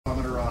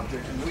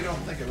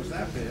don't think it was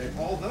that big,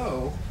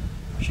 although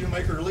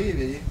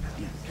Shoemaker-Levy,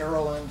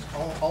 Carolyn's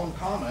own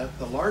comet,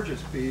 the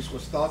largest piece,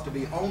 was thought to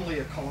be only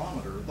a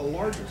kilometer, the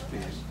largest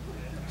piece.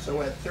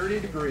 So at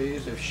 30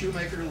 degrees, if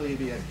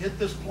Shoemaker-Levy had hit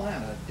this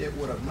planet, it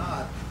would have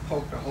not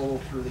poked a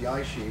hole through the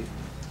ice sheet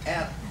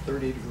at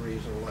 30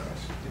 degrees or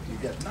less. If you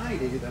get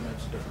 90, then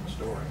it's a different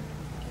story.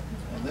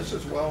 And this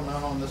is well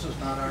known. This is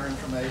not our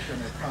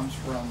information. It comes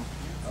from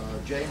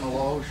Jay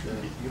Maloche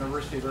at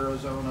University of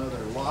Arizona.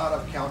 There are a lot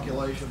of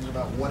calculations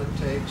about what it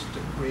takes to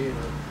create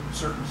a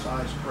certain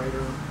size crater.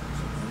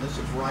 And this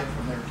is right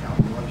from their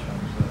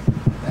calculations.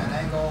 That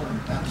angle and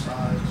that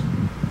size,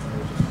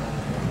 there's a small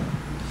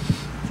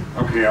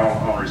hole. Okay,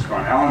 I'll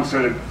respond. Alan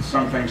said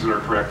some things that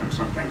are correct and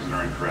some things that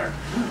are incorrect.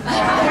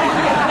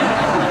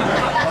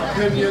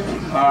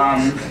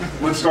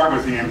 Let's start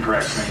with the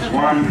incorrect things.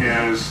 One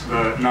is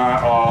that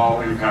not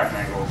all impact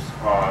angles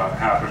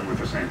happen with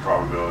the same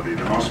probability.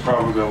 The most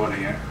probable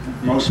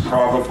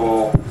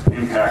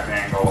impact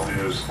angle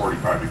is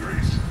 45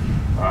 degrees.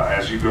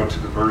 As you go to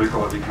the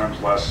vertical, it becomes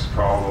less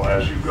probable.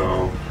 As you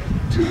go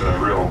to the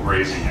real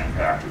grazing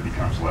impact, it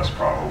becomes less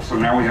probable. So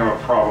now we have a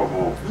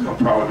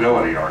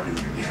probability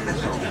argument.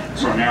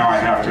 So now I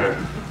have to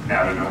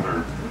add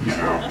another,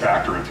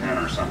 factor of 10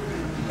 or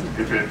something.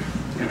 If it,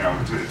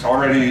 it's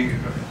already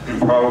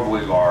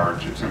improbably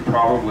large, it's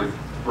improbably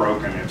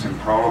broken, it's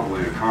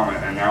improbably a comet,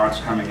 and now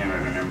it's coming in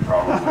at an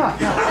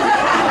improbably.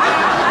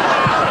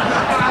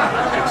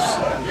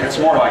 it's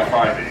more like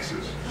 5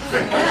 aces.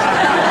 But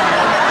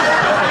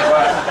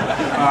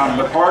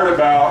the part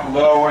about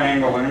low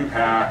angle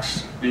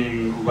impacts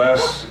being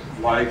less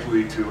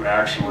likely to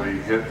actually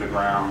hit the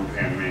ground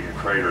and make a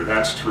crater,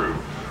 that's true.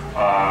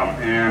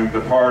 And the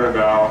part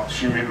about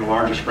the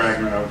largest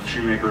fragment of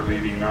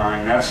Shoemaker-Levy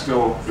 9, that's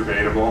still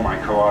debatable. My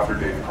co-author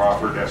David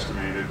Crawford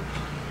estimated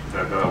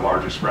that the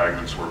largest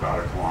fragments were about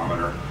 1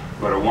 kilometer.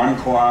 But a 1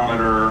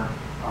 kilometer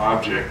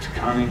object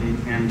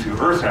coming into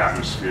Earth's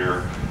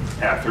atmosphere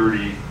at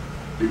 30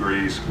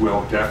 degrees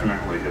will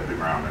definitely hit the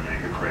ground and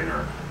make a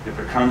crater. If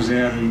it comes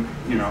in,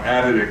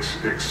 at an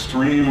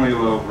extremely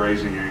low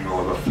grazing angle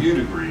of a few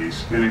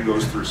degrees, then it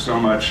goes through so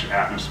much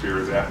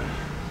atmosphere that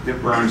it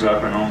burns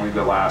up and only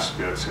the last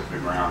bits hit the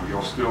ground.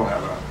 You'll still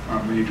have a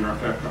major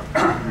effect on,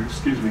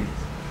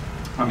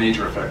 a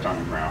major effect on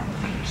the ground.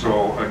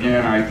 So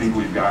again, I think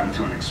we've gotten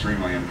to an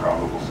extremely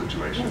improbable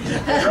situation.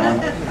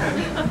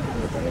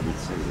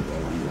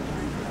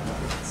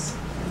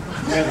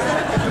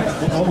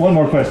 One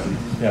more question.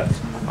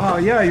 Yes.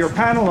 Yeah, your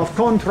panel of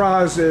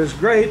contras is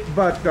great,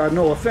 but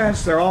no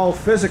offense, they're all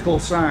physical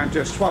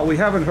scientists. What we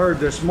haven't heard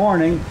this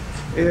morning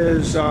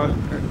is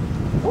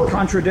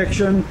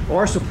contradiction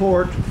or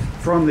support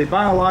from the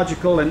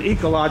biological and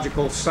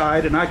ecological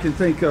side, and I can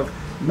think of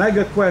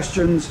mega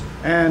questions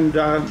and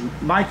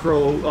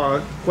micro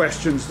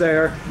questions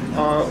there.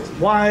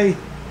 Why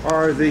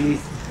are the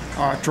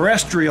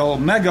terrestrial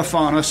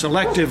megafauna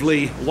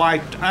selectively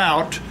wiped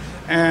out?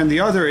 And the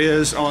other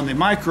is, on the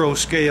micro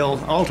scale,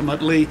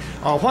 ultimately,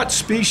 what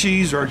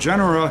species or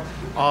genera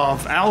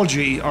of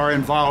algae are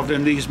involved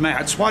in these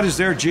mats? What is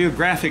their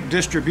geographic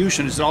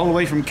distribution? Is it all the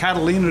way from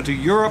Catalina to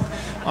Europe?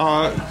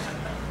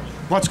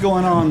 What's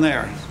going on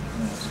there?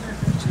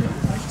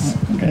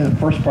 Okay, the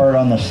first part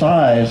on the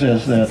size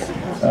is that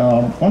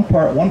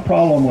one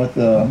problem with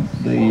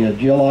the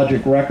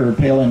geologic record,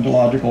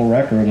 paleontological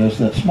record, is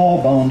that small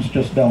bones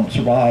just don't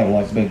survive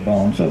like big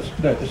bones. So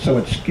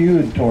it's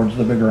skewed towards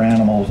the bigger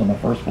animals in the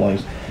first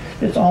place.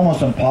 It's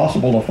almost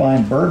impossible to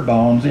find bird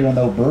bones, even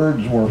though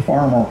birds were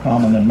far more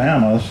common than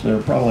mammoths. There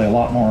are probably a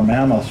lot more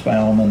mammoths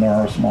found than there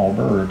are small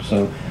birds.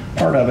 So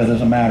part of it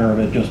is a matter of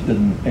it just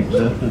didn't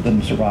exist, it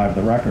didn't survive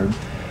the record.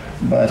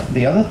 But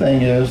the other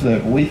thing is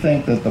that we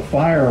think that the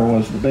fire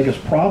was the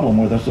biggest problem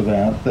with this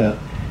event, that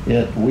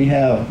we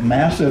have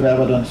massive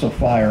evidence of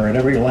fire at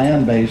every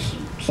land-based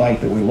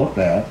site that we looked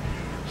at.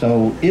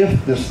 So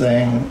if this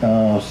thing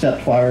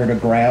set fire to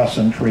grass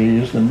and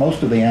trees, then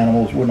most of the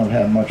animals wouldn't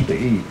have had much to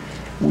eat.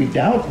 We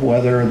doubt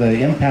whether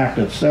the impact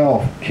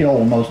itself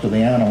killed most of the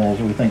animals.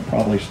 We think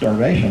probably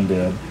starvation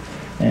did.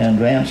 And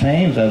Vance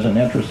Haynes has an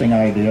interesting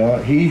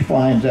idea. He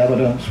finds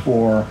evidence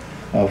for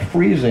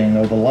freezing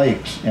of the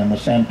lakes in the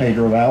San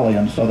Pedro Valley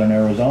in southern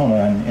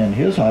Arizona, and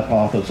his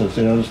hypothesis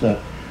is that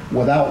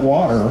without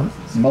water,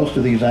 most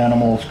of these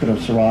animals could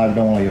have survived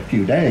only a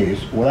few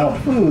days. Without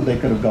food, they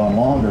could have gone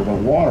longer, but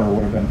water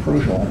would have been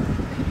crucial.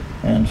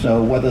 And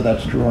so whether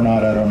that's true or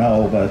not, I don't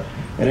know, but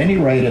at any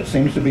rate, it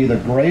seems to be the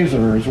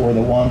grazers were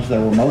the ones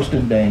that were most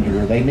in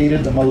danger. They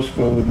needed the most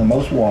food and the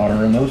most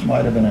water, and those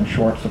might have been in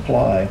short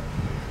supply.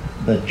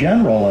 The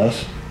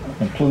generalists,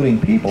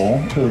 including people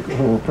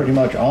who were pretty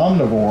much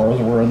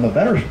omnivores, were in the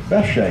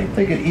best shape.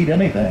 They could eat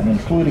anything,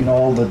 including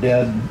all the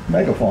dead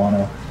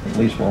megafauna, at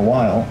least for a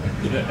while.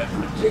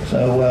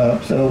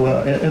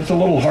 So it's a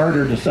little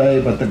harder to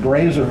say, but the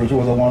grazers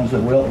were the ones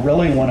that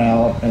really went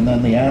out, and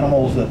then the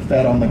animals that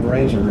fed on the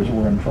grazers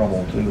were in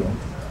trouble too.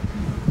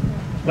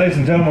 Ladies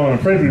and gentlemen, I'm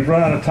afraid we've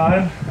run out of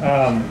time.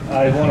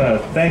 I want to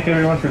thank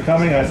everyone for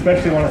coming. I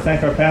especially want to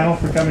thank our panel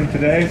for coming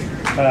today.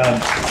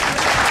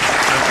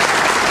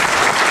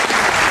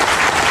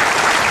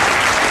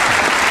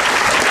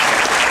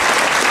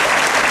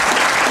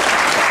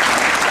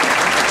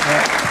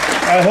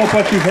 I hope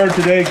what you've heard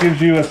today gives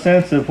you a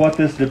sense of what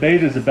this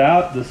debate is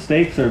about. The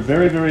stakes are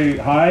very, very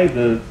high.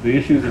 The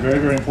issues are very,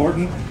 very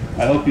important.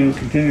 I hope you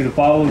continue to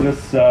follow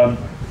this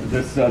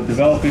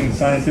developing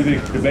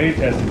scientific debate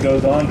as it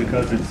goes on,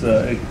 because it's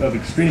of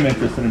extreme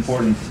interest and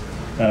importance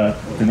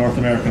to North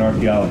American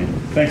archaeology.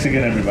 Thanks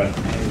again, everybody.